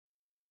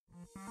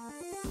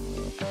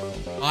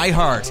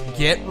iHeart,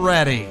 get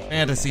ready.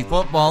 Fantasy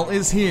football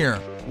is here.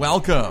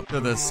 Welcome to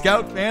the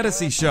Scout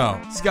Fantasy Show.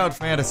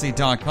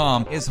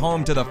 ScoutFantasy.com is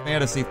home to the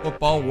Fantasy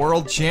Football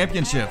World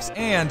Championships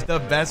and the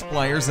best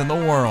players in the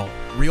world.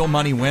 Real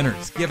money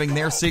winners giving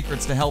their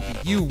secrets to help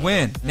you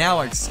win.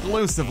 Now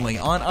exclusively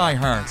on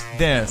iHeart.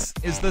 This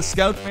is the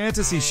Scout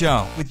Fantasy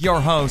Show with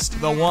your host,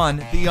 the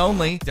one, the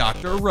only,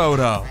 Dr.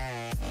 Roto.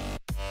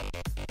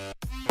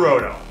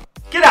 Roto.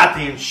 Get out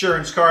the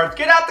insurance cards.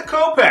 Get out the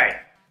copay.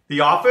 The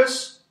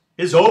office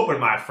is open,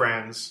 my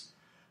friends.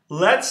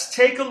 Let's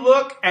take a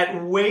look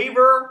at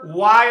Waiver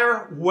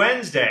Wire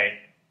Wednesday.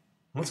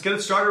 Let's get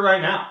it started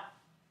right now.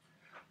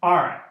 All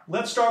right,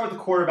 let's start with the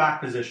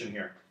quarterback position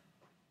here.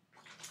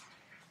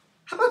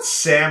 How about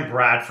Sam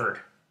Bradford?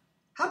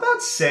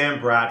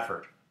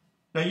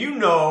 Now, you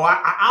know,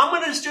 I'm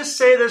going to just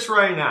say this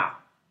right now.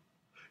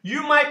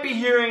 You might be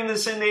hearing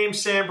this name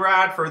Sam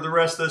Bradford the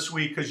rest of this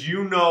week because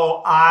you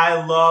know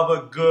I love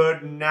a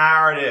good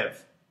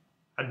narrative.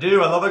 I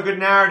do. I love a good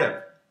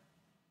narrative.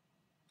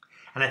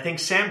 And I think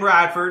Sam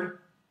Bradford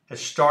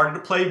has started to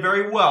play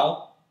very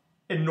well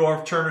in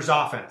Norv Turner's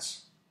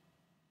offense.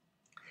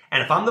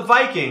 And if I'm the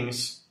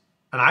Vikings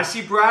and I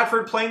see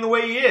Bradford playing the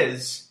way he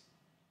is,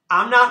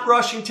 I'm not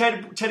rushing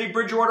Teddy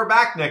Bridgewater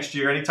back next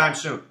year anytime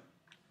soon.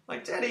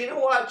 Like, Teddy, you know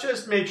what?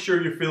 Just make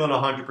sure you're feeling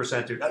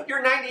 100%, dude.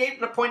 You're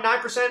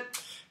 98.9%.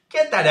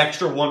 Get that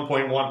extra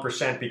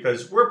 1.1%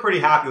 because we're pretty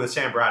happy with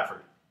Sam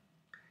Bradford.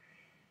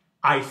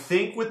 I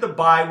think with the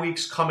bye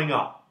weeks coming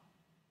up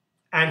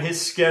and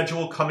his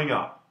schedule coming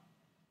up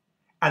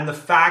and the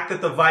fact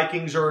that the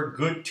Vikings are a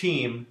good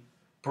team,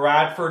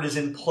 Bradford is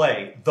in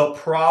play. The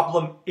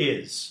problem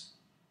is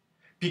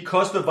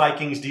because the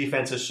Vikings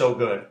defense is so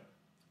good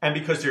and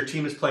because their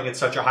team is playing at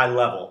such a high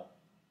level,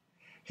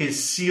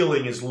 his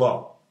ceiling is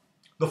low.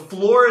 The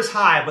floor is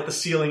high, but the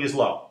ceiling is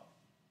low.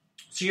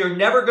 So you're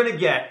never going to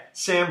get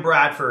Sam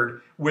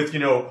Bradford with, a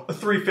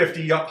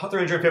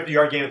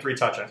 350-yard game and 3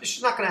 touchdowns. It's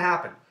just not going to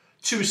happen.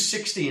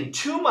 260 and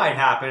 2 might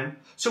happen,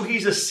 so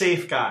he's a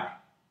safe guy.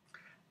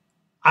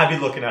 I'd be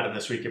looking at him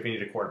this week if you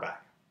need a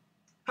quarterback.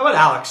 How about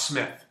Alex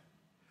Smith?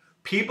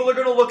 People are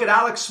going to look at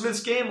Alex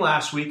Smith's game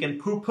last week and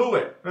poo-poo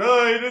it.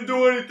 Oh, he didn't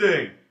do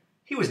anything.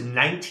 He was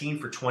 19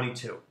 for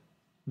 22.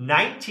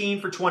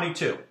 19 for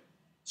 22.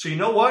 So you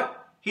know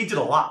what? He did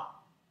a lot.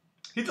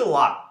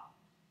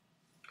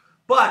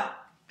 But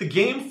the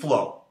game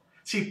flow.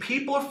 See,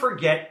 people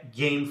forget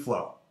game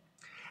flow.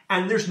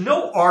 And there's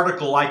no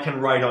article I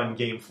can write on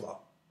game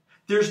flow.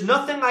 There's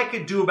nothing I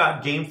could do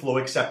about game flow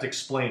except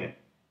explain it.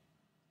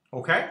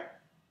 Okay?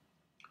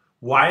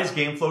 Why is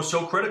game flow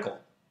so critical?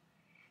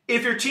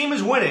 If your team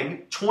is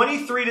winning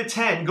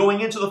 23-10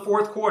 going into the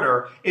fourth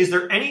quarter, is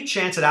there any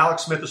chance that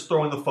Alex Smith is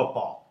throwing the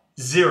football?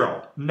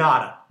 Zero.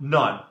 Nada.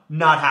 None.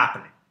 Not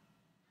happening.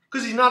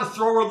 Because he's not a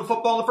thrower of the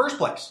football in the first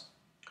place.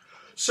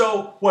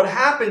 So what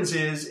happens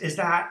is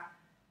that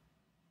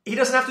he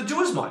doesn't have to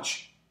do as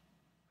much.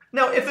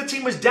 Now, if the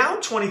team was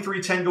down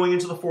 23-10 going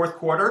into the fourth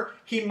quarter,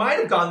 he might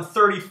have gone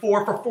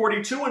 34 for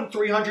 42 and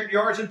 300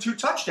 yards and 2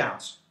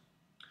 touchdowns.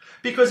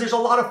 Because there's a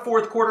lot of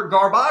fourth quarter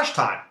garbage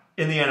time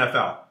in the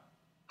NFL.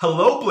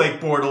 Hello, Blake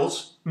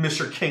Bortles,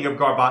 Mr. King of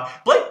Garbage.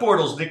 Blake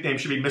Bortles' nickname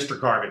should be Mr.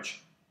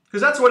 Garbage.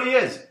 Because that's what he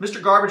is,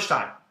 Mr. Garbage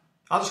Time.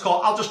 I'll just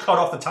cut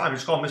off the time and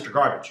just call him Mr.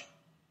 Garbage.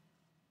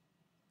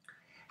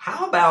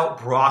 How about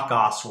Brock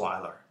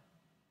Osweiler?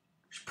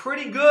 He's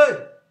pretty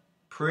good.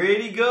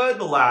 Pretty good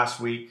the last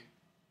week.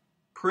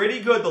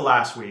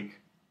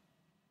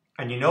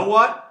 And you know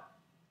what?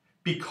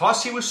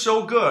 Because he was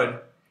so good,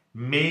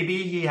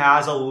 maybe he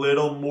has a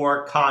little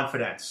more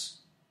confidence.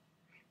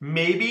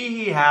 Maybe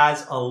he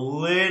has a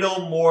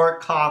little more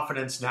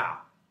confidence now.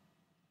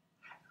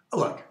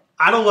 Look,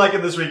 I don't like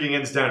him this week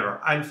against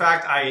Denver. In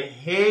fact, I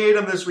hate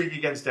him this week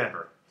against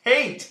Denver.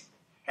 Hate.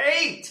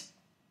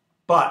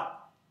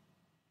 But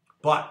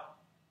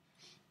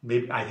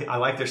maybe I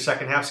like their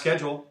second half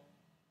schedule.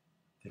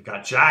 They've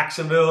got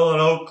Jacksonville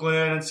and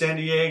Oakland and San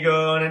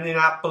Diego and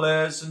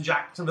Indianapolis and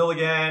Jacksonville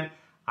again.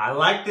 I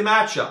like the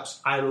matchups.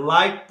 I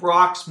like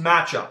Brock's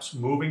matchups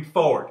moving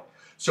forward.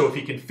 So if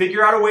he can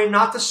figure out a way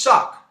not to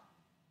suck,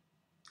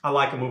 I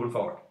like him moving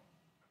forward.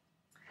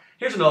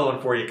 Here's another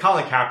one for you,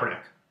 Colin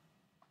Kaepernick.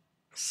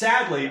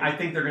 Sadly, I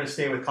think they're going to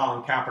stay with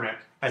Colin Kaepernick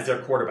as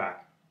their quarterback.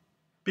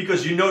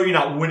 Because you know you're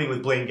not winning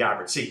with Blaine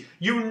Gabbert. See,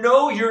 you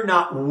know you're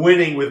not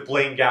winning with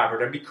Blaine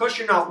Gabbert. And because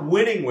you're not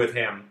winning with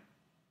him,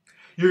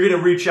 you're going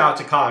to reach out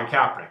to Colin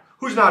Kaepernick,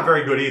 who's not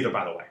very good either,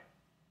 by the way.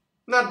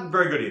 Not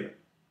very good either.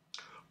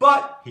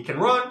 But he can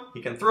run,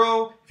 he can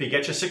throw. If he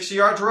gets you 60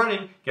 yards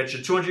running, gets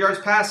you 200 yards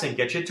passing,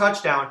 gets you a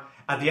touchdown,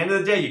 at the end of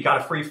the day, you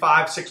got a free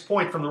 5-6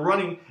 point from the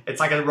running. It's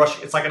like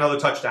another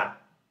touchdown.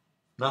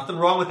 Nothing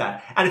wrong with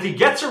that. And if he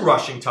gets a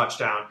rushing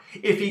touchdown,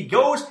 if he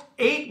goes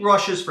 8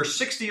 rushes for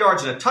 60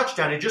 yards and a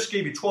touchdown, he just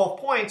gave you 12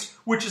 points,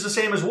 which is the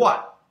same as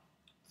what?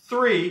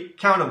 3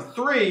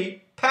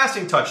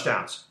 passing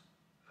touchdowns.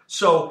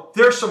 So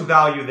there's some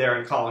value there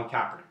in Colin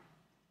Kaepernick.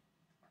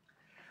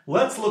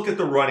 Let's look at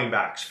the running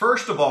backs.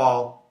 First of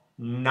all,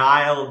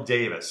 Knile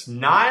Davis.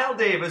 Knile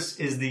Davis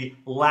is the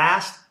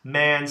last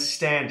man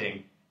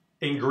standing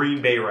in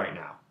Green Bay right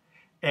now.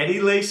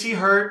 Eddie Lacy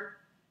hurt.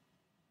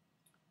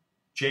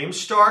 James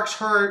Starks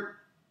hurt.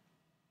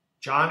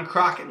 John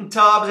Crockett and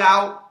Tubbs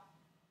out.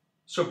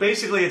 So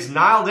basically it's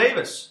Knile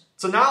Davis.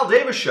 It's a Knile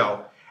Davis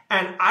show.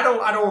 And I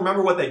don't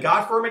remember what they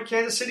got for him in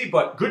Kansas City,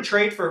 but good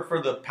trade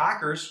for the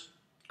Packers.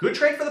 Good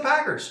trade for the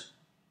Packers.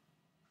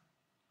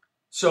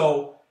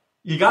 So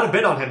you got to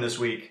bid on him this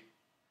week.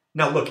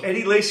 Now look,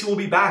 Eddie Lacy will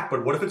be back,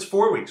 but what if it's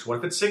 4 weeks? What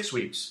if it's 6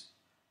 weeks?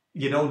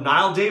 You know,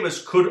 Knile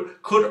Davis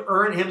could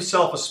earn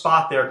himself a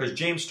spot there because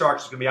James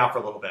Starks is going to be out for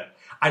a little bit.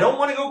 I don't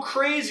want to go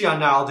crazy on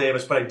Knile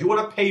Davis, but I do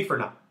want to pay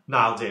for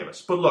Knile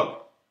Davis. But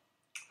look,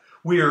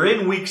 we are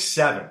in week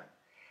 7.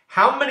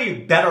 How many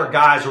better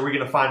guys are we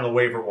going to find on the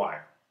waiver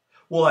wire?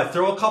 Will I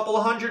throw a couple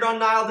of hundred on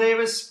Knile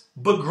Davis?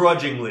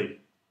 Begrudgingly.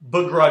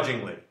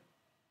 Begrudgingly.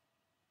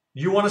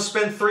 You want to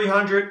spend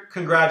 $300?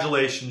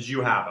 Congratulations,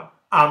 you have him.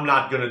 I'm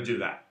not going to do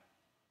that.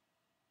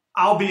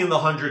 I'll be in the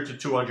 $100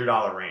 to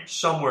 $200 range,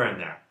 somewhere in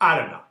there. I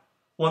don't know.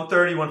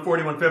 130,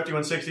 140, 150,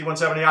 160,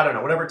 170, I don't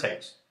know. Whatever it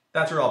takes.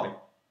 That's where I'll be.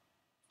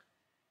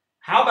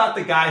 How about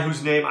the guy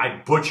whose name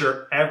I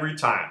butcher every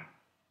time?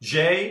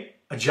 Jay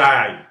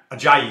Ajayi.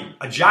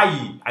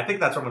 I think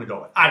that's what I'm going to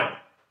go with. I don't know.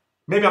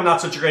 Maybe I'm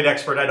not such a great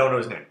expert. I don't know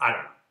his name. I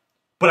don't know.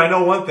 But I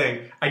know one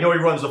thing. I know he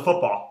runs the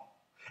football.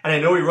 And I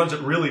know he runs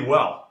it really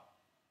well.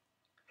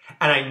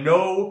 And I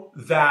know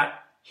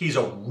that he's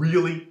a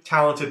really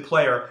talented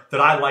player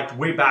that I liked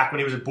way back when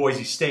he was at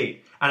Boise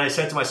State. And I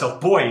said to myself,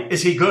 boy,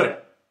 is he good.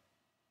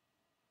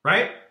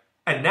 Right?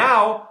 And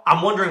now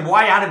I'm wondering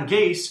why Adam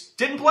Gase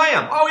didn't play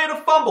him. Oh, he had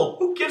a fumble.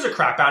 Who gives a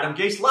crap, Adam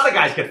Gase? A lot of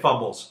guys get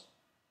fumbles.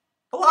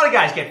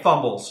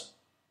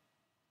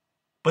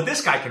 But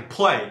this guy can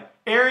play.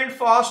 Arian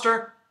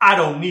Foster, I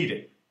don't need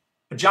it.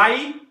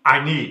 Ajayi,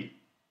 I need.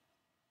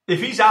 If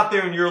he's out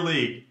there in your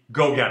league,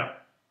 go get him.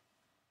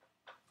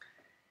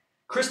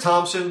 Chris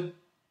Thompson,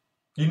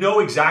 you know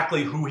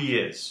exactly who he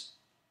is.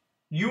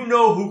 You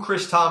know who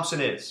Chris Thompson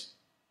is.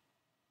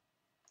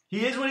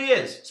 He is what he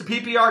is. He's a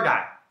PPR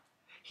guy.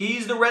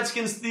 He's the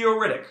Redskins' Theo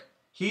Riddick.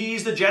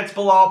 He's the Jets'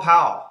 Bilal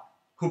Powell,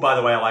 who, by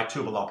the way, I like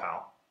too, Bilal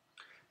Powell.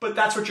 But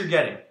that's what you're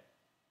getting.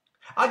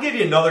 I'll give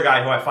you another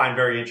guy who I find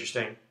very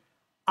interesting.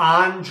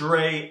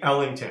 Andre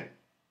Ellington.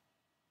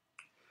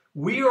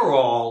 We are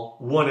all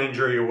one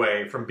injury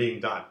away from being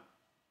done.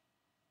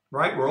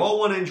 Right? We're all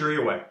one injury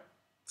away.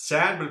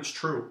 Sad, but it's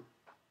true.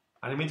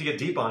 I didn't mean to get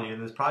deep on you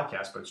in this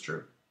podcast, but it's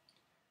true.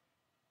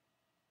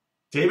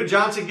 David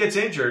Johnson gets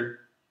injured.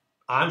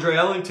 Andre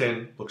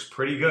Ellington looks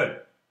pretty good.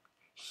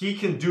 He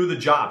can do the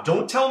job.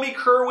 Don't tell me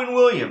Kerwin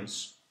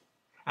Williams.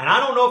 And I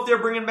don't know if they're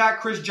bringing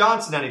back Chris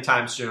Johnson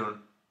anytime soon,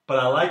 but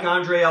I like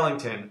Andre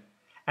Ellington.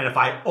 And if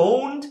I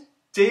owned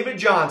David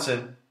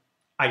Johnson,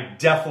 I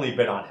definitely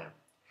bid on him.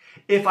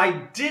 If I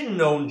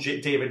didn't own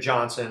David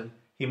Johnson,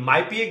 he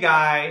might be a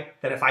guy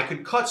that if I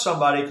could cut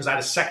somebody because I had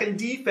a second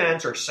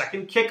defense or a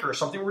second kicker or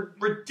something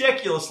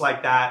ridiculous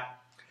like that,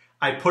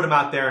 I'd put him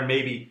out there and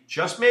maybe,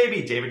 just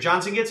maybe, David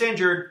Johnson gets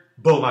injured,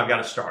 boom, I've got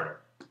a starter.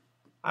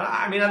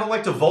 I mean, I don't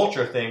like to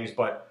vulture things,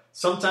 but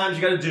sometimes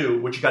you got to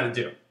do what you got to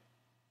do.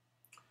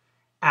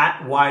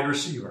 At wide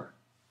receiver,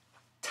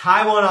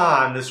 tie one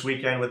on this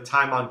weekend with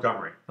Ty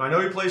Montgomery. Now, I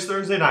know he plays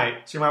Thursday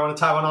night, so you might want to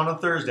tie one on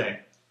Thursday.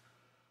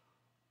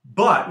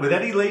 But with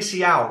Eddie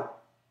Lacy out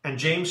and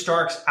James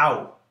Starks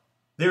out,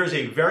 there is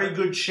a very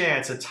good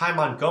chance that Ty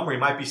Montgomery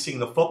might be seeing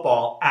the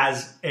football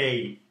as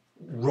a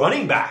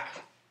running back.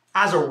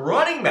 As a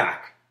running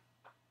back.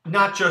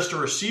 Not just a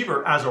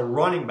receiver, as a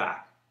running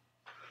back.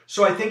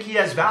 So I think he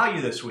has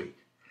value this week.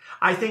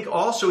 I think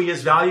also he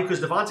has value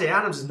because Devontae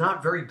Adams is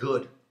not very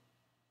good.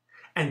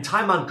 And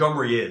Ty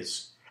Montgomery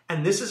is.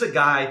 And this is a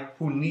guy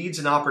who needs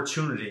an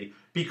opportunity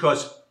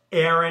because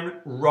Aaron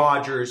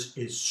Rodgers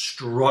is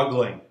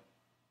struggling.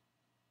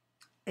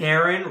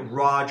 Aaron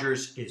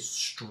Rodgers is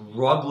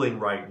struggling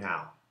right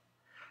now.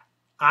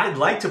 I'd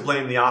like to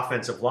blame the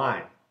offensive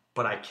line,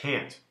 but I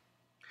can't.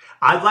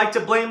 I'd like to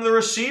blame the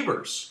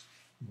receivers,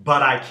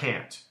 but I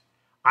can't.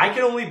 I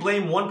can only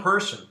blame one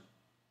person,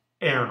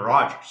 Aaron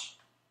Rodgers.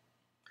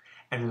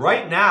 And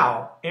right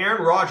now,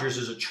 Aaron Rodgers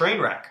is a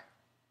train wreck.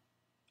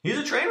 He's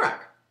a train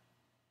wreck.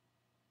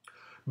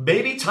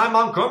 Maybe Ty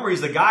Montgomery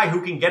is the guy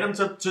who can get him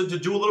to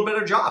do a little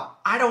better job.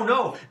 I don't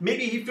know.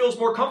 Maybe he feels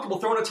more comfortable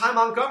throwing to Ty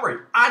Montgomery.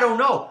 I don't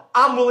know.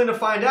 I'm willing to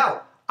find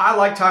out. I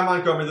like Ty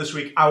Montgomery this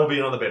week. I will be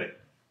in on the bidding.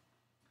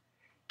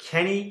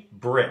 Kenny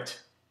Britt.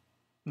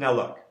 Now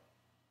look.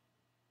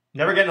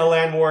 Never get in a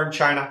land war in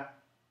China.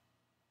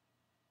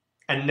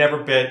 And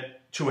never bid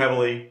too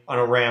heavily on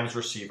a Rams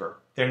receiver.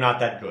 They're not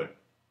that good.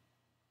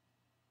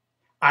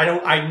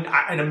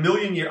 In a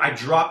million years, I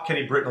dropped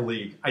Kenny Britt in a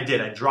league. I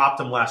did. I dropped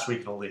him last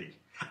week in a league.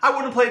 I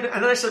wouldn't have played him.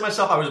 And then I said to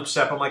myself, I was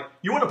upset. I'm like,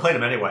 you wouldn't have played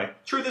him anyway.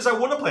 Truth is, I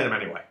wouldn't have played him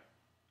anyway.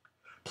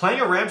 Playing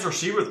a Rams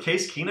receiver with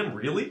Case Keenum,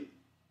 really?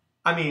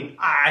 I mean,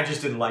 I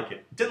just didn't like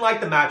it. Didn't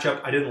like the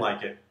matchup. I didn't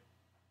like it.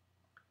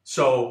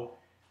 So,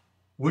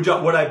 would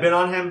I bid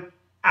on him?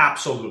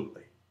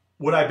 Absolutely.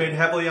 Would I bid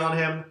heavily on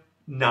him?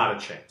 Not a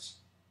chance.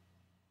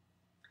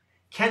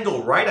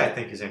 Kendall Wright, I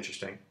think, is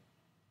interesting.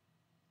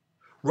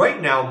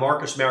 Right now,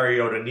 Marcus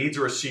Mariota needs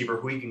a receiver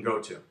who he can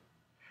go to.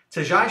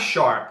 Tajae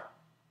Sharpe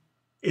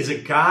is a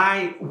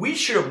guy we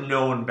should have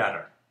known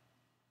better.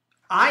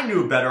 I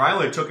knew better. I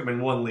only took him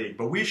in one league,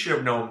 but we should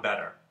have known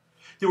better.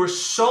 There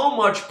was so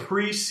much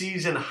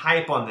preseason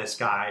hype on this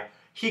guy,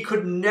 he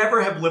could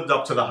never have lived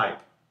up to the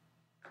hype.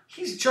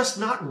 He's just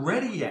not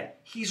ready yet.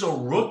 He's a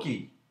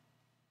rookie.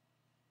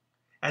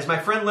 As my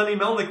friend Lenny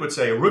Melnick would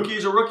say, a rookie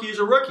is a rookie is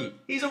a rookie.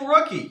 He's a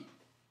rookie.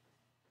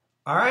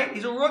 All right?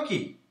 He's a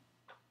rookie.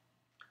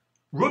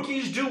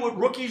 Rookies do what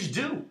rookies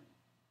do.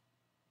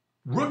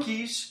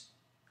 Rookies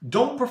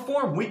don't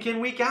perform week in,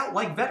 week out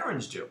like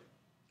veterans do.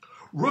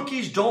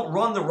 Rookies don't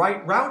run the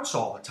right routes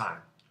all the time.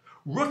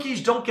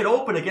 Rookies don't get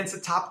open against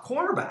the top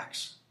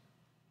cornerbacks.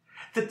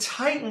 The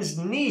Titans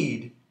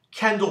need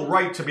Kendall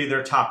Wright to be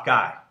their top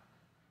guy.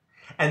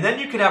 And then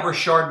you could have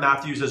Rashard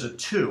Matthews as a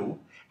 2,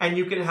 and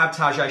you can have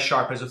Tajae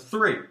Sharpe as a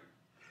 3.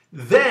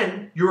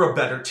 Then you're a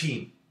better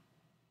team.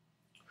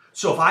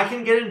 So if I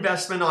can get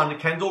investment on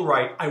Kendall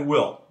Wright, I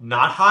will.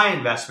 Not high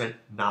investment,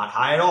 not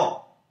high at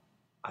all.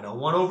 I don't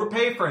want to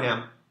overpay for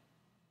him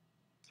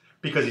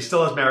because he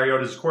still has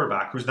Mariota as a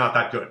quarterback who's not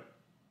that good.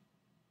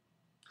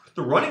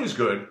 The running is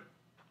good,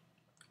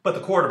 but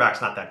the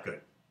quarterback's not that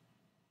good.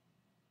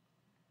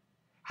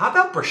 How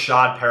about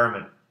Brashad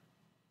Perriman?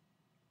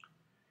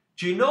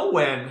 Do you know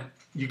when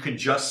you can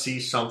just see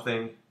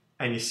something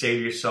and you say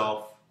to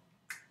yourself,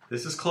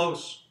 this is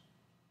close.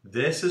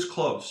 This is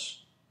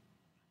close.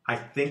 I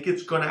think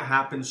it's going to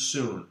happen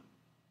soon.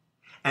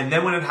 And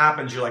then when it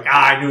happens, you're like,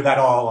 I knew that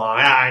all along.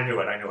 I knew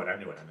it.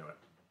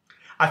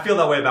 I feel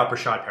that way about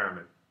Brashad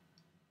Perriman.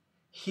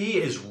 He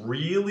is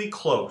really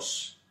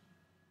close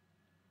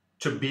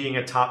to being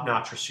a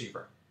top-notch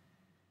receiver.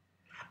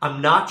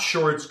 I'm not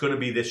sure it's going to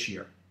be this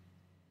year,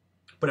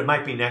 but it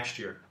might be next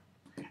year.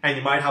 And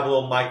you might have a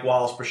little Mike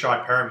Wallace,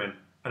 Brashad Perriman,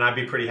 and I'd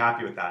be pretty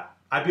happy with that.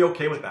 I'd be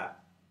okay with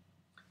that.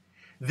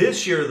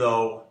 This year,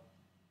 though,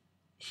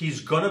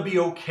 he's going to be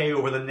okay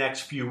over the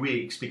next few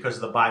weeks because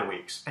of the bye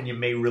weeks, and you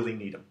may really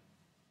need him.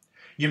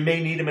 You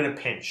may need him in a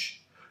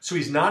pinch. So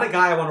he's not a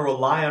guy I want to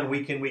rely on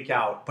week in, week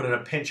out, but in a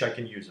pinch I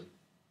can use him.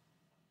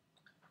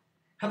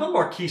 How about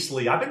Marquise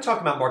Lee? I've been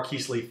talking about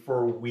Marquise Lee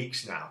for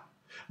weeks now.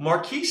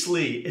 Marquise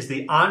Lee is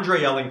the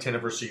Andre Ellington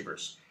of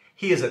receivers.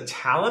 He is a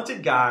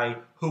talented guy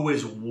who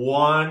is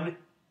one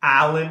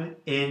Allen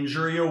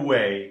injury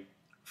away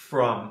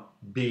from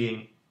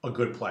being a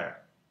good player.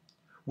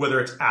 Whether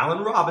it's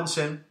Allen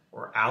Robinson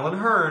or Allen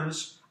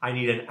Hurns, I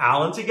need an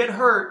Allen to get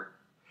hurt.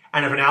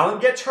 And if an Allen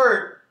gets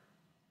hurt,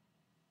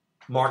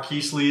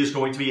 Marquise Lee is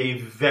going to be a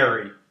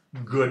very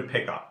good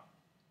pickup.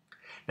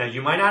 Now,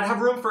 you might not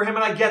have room for him,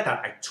 and I get that.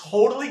 I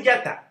totally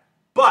get that.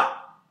 But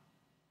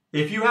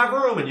if you have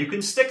room and you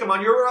can stick him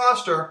on your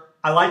roster,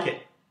 I like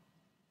it.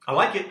 I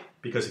like it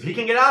because if he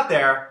can get out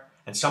there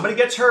and somebody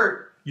gets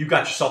hurt, you've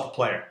got yourself a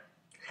player,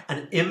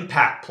 an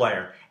impact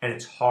player. And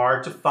it's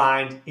hard to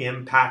find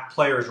impact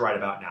players right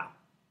about now.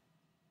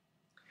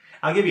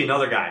 I'll give you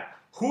another guy.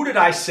 Who did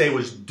I say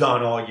was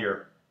done all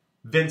year?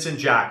 Vincent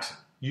Jackson.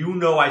 You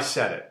know I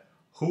said it.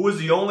 Who was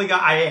the only guy?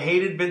 I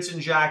hated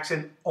Vincent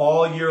Jackson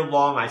all year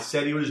long. I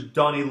said he was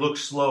done. He looked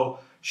slow.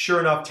 Sure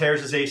enough,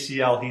 tears his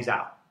ACL. He's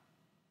out.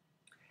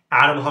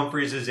 Adam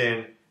Humphries is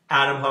in.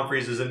 Adam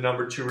Humphries is a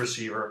number 2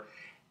 receiver.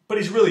 But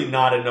he's really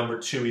not a number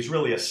 2. He's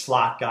really a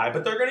slot guy.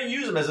 But they're going to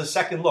use him as a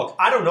second look.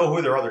 I don't know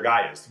who their other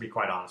guy is, to be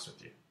quite honest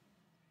with you.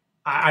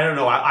 I don't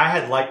know. I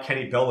had liked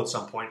Kenny Bell at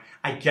some point.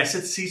 I guess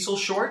it's Cecil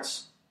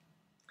Shorts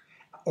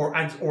or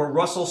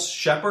Russell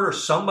Shepard or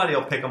somebody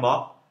will pick him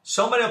up.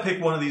 Somebody will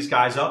pick one of these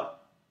guys up.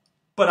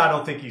 But I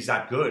don't think he's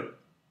that good.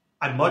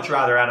 I'd much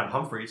rather Adam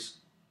Humphries.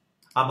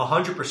 I'm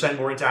 100%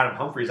 more into Adam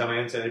Humphries than I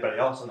am into anybody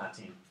else on that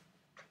team.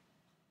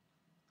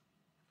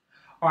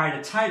 All right,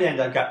 at tight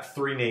end, I've got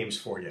 3 names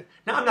for you.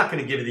 Now, I'm not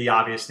going to give you the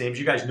obvious names.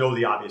 You guys know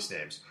the obvious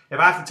names. If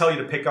I have to tell you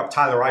to pick up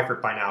Tyler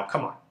Eifert by now,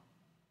 come on.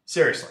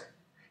 Seriously.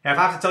 And if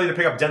I have to tell you to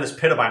pick up Dennis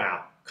Pitta by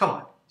now, come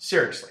on.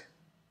 Seriously.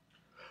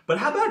 But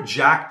how about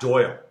Jack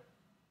Doyle?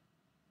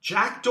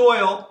 Jack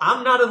Doyle,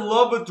 I'm not in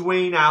love with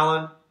Dwayne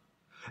Allen.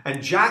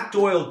 And Jack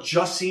Doyle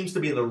just seems to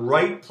be in the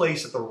right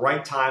place at the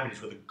right time, and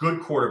he's with a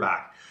good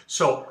quarterback.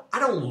 So I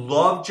don't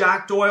love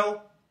Jack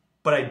Doyle,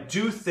 but I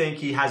do think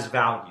he has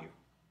value.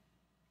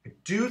 I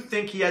do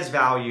think he has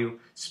value,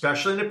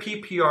 especially in the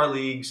PPR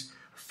leagues.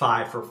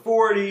 5 for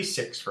 40,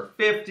 6 for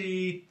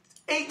 50,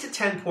 8 to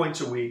 10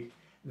 points a week.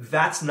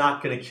 That's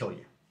not going to kill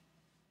you.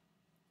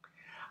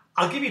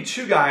 I'll give you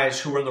 2 guys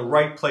who are in the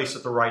right place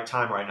at the right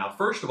time right now.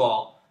 First of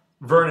all,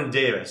 Vernon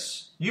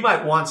Davis. You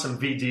might want some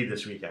VD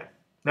this weekend.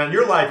 Now, in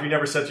your life, you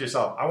never said to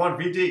yourself, I want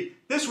VD.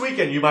 This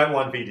weekend, you might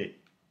want VD.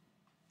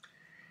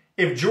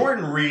 If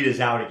Jordan Reed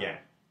is out again,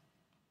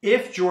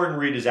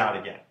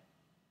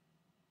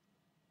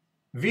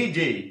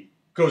 VD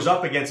goes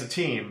up against a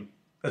team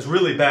that's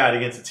really bad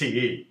against a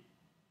TE.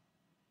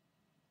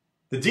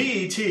 The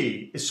DET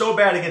is so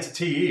bad against a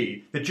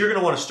TE that you're going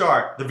to want to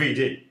start the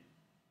VD.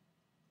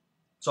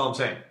 That's all I'm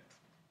saying.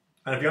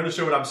 And if you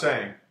understood what I'm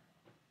saying,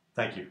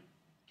 thank you.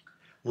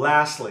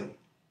 Lastly,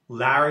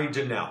 Larry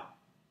Donnell.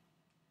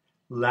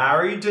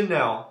 Larry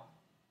Donnell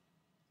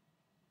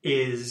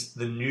is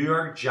the New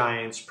York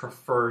Giants'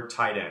 preferred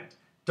tight end.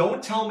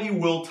 Don't tell me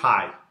Will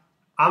Tye.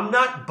 I'm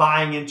not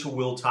buying into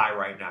Will Tye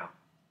right now.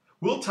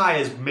 Will Tye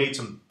has made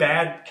some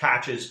bad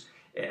catches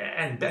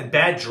and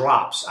bad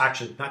drops.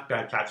 Actually, not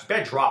bad catches,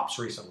 bad drops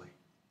recently.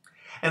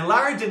 And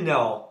Larry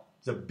Donnell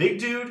is a big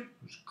dude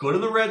who's good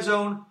in the red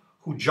zone,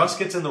 who just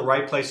gets in the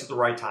right place at the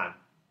right time.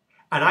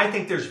 And I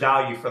think there's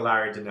value for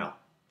Larry Donnell.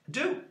 I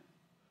do.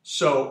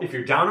 So if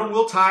you're down on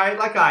Will Tye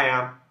like I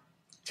am,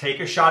 take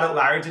a shot at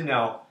Larry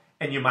Donnell,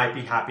 and you might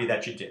be happy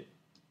that you did.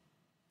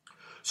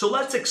 So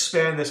let's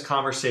expand this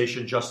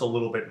conversation just a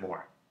little bit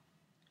more.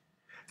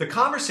 The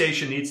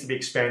conversation needs to be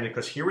expanded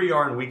because here we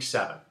are in week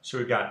 7. So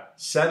we've got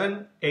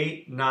 7,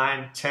 8,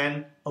 9,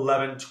 10,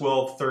 11,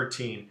 12,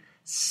 13.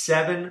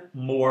 7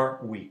 more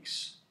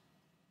weeks.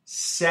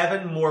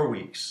 7 more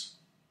weeks.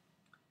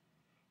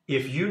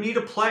 If you need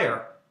a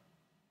player,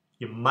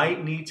 you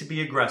might need to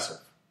be aggressive.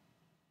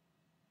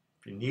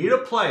 If you need a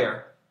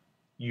player,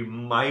 you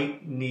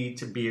might need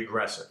to be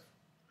aggressive.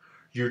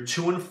 You're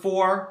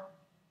 2-4.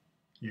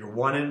 You're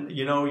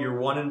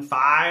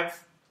 1-5.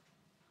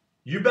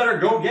 You better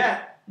go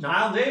get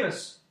Niall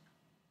Davis.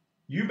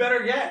 You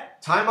better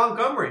get Ty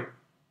Montgomery.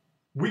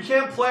 We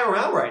can't play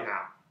around right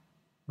now.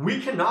 We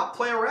cannot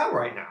play around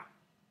right now.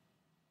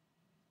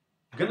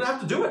 You're going to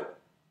have to do it.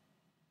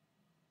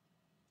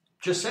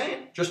 Just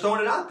saying. Just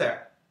throwing it out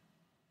there.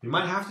 You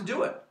might have to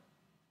do it.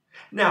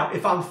 Now,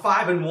 if I'm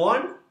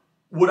 5-1,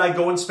 would I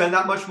go and spend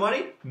that much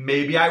money?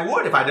 Maybe I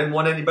would. If I didn't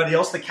want anybody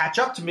else to catch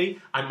up to me,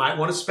 I might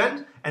want to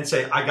spend and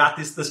say, I got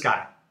this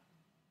guy.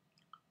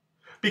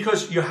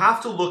 Because you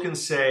have to look and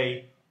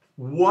say,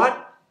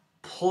 what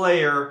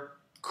player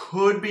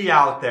could be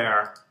out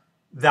there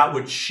that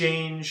would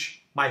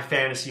change my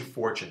fantasy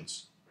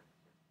fortunes?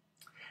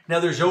 Now,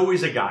 there's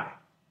always a guy.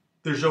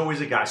 There's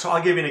always a guy. So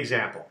I'll give you an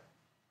example.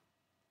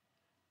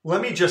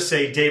 Let me just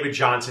say David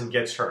Johnson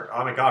gets hurt.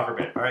 Oh, my God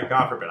forbid. All right,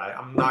 God forbid.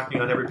 I'm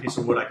knocking on every piece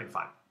of wood I can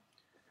find.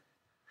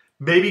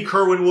 Maybe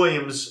Kerwin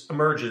Williams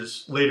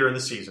emerges later in the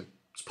season.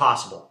 It's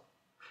possible.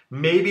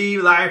 Maybe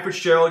Larry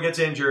Fitzgerald gets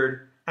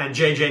injured and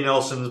J.J.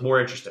 Nelson is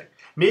more interesting.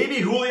 Maybe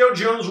Julio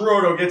Jones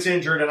Roto gets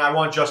injured and I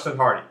want Justin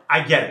Hardy.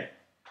 I get it.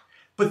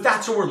 But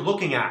that's what we're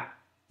looking at.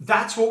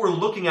 That's what we're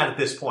looking at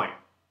this point.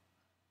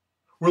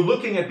 We're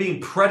looking at being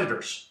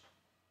predators,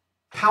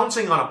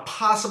 pouncing on a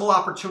possible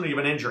opportunity of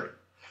an injury.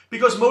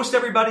 Because most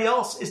everybody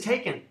else is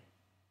taken.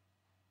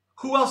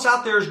 Who else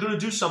out there is going to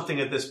do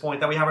something at this point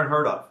that we haven't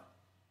heard of?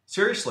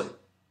 Seriously.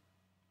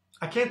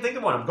 I can't think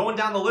of one. I'm going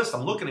down the list.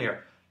 I'm looking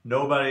here.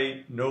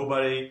 Nobody.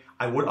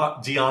 I would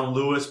Deion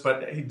Lewis,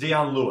 but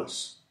Deion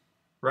Lewis,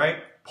 right?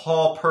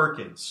 Paul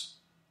Perkins.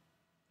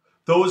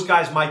 Those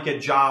guys might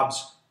get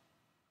jobs.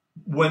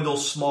 Wendell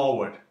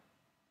Smallwood.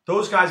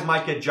 Those guys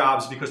might get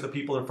jobs because the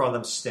people in front of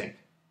them stink.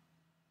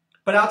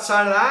 But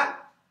outside of that,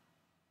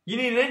 you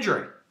need an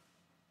injury.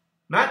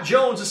 Matt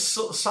Jones is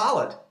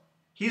solid.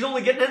 He's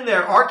only getting in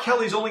there. R.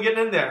 Kelly's only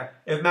getting in there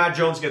if Matt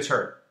Jones gets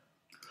hurt.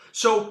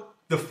 So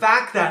the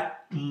fact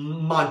that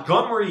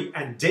Montgomery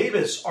and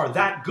Davis are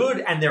that good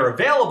and they're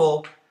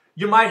available,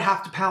 you might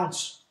have to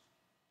pounce.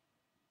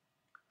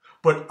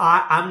 But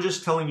I'm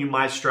just telling you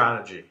my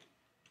strategy.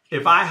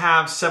 If I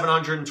have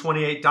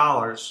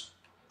 $728,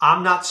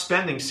 I'm not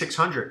spending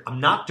 $600. I'm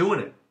not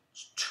doing it.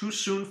 It's too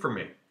soon for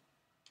me.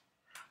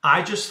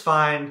 I just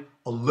find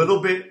a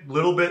little bit.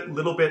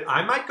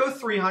 I might go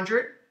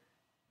 $300,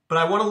 but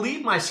I want to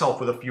leave myself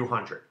with a few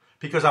hundred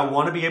because I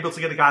want to be able to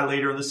get a guy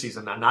later in the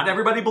season. Now, not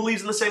everybody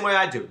believes in the same way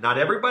I do. Not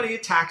everybody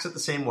attacks it the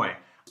same way.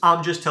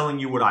 I'm just telling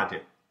you what I do.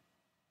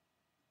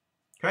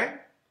 Okay?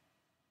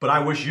 But I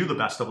wish you the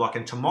best of luck.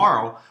 And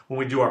tomorrow, when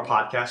we do our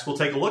podcast, we'll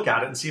take a look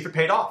at it and see if it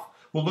paid off.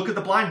 We'll look at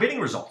the blind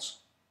bidding results.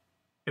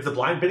 If the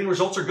blind bidding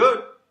results are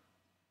good,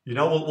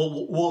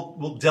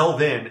 we'll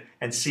delve in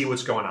and see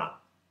what's going on.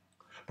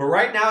 But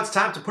right now, it's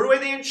time to put away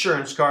the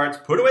insurance cards,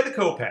 put away the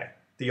copay.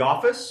 The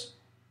office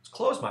is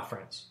closed, my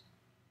friends.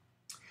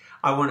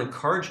 I want to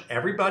encourage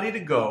everybody to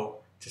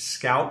go to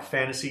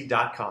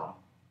scoutfantasy.com.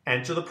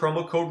 Enter the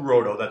promo code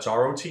ROTO, that's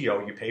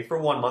ROTO. You pay for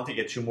 1 month, you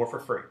get 2 more for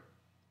free.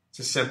 It's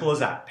as simple as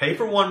that. Pay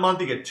for 1 month,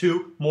 you get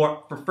 2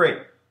 more for free.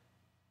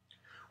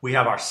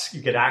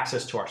 You get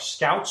access to our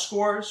scout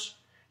scores.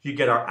 You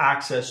get our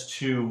access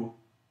to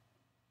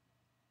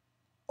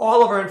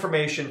all of our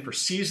information for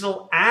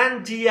seasonal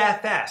and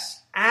DFS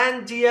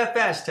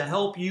to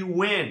help you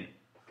win.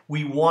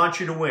 We want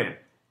you to win.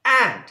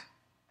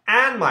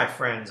 And my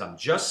friends, I'm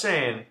just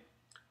saying,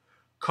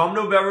 come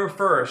November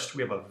 1st,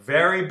 we have a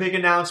very big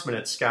announcement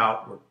at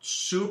Scout. We're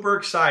super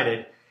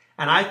excited.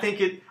 And I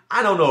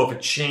don't know if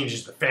it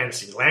changes the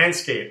fantasy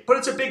landscape, but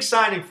it's a big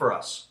signing for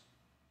us.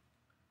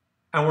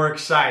 And we're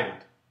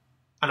excited.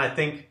 And I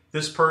think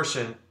this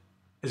signing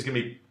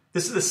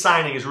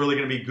is really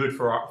going to be good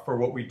for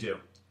what we do.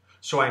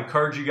 So I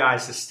encourage you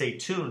guys to stay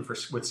tuned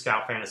with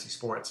Scout Fantasy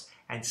Sports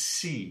and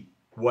see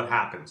what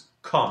happens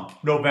come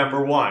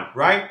November 1,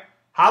 right?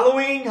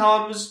 Halloween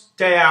comes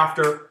day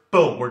after,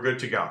 boom, we're good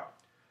to go.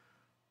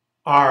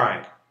 All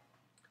right.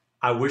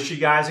 I wish you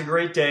guys a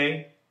great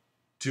day.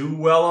 Do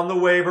well on the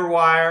waiver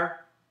wire.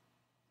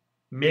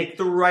 Make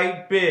the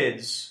right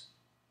bids.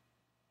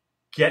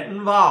 Get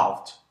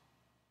involved.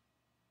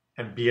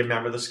 And be a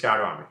member of the Scout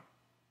Army.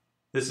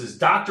 This is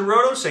Dr.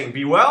 Roto saying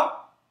be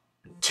well.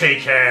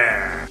 Take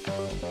care.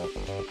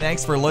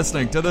 Thanks for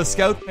listening to the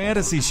Scout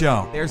Fantasy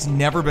Show. There's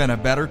never been a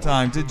better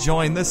time to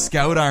join the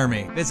Scout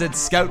Army. Visit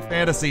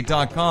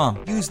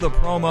scoutfantasy.com. Use the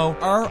promo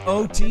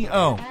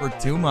ROTO for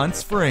 2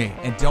 months free.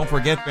 And don't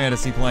forget,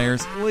 fantasy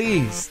players,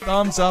 please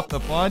thumbs up the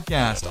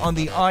podcast on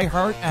the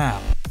iHeart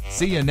app.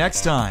 See you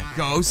next time.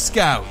 Go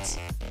Scouts!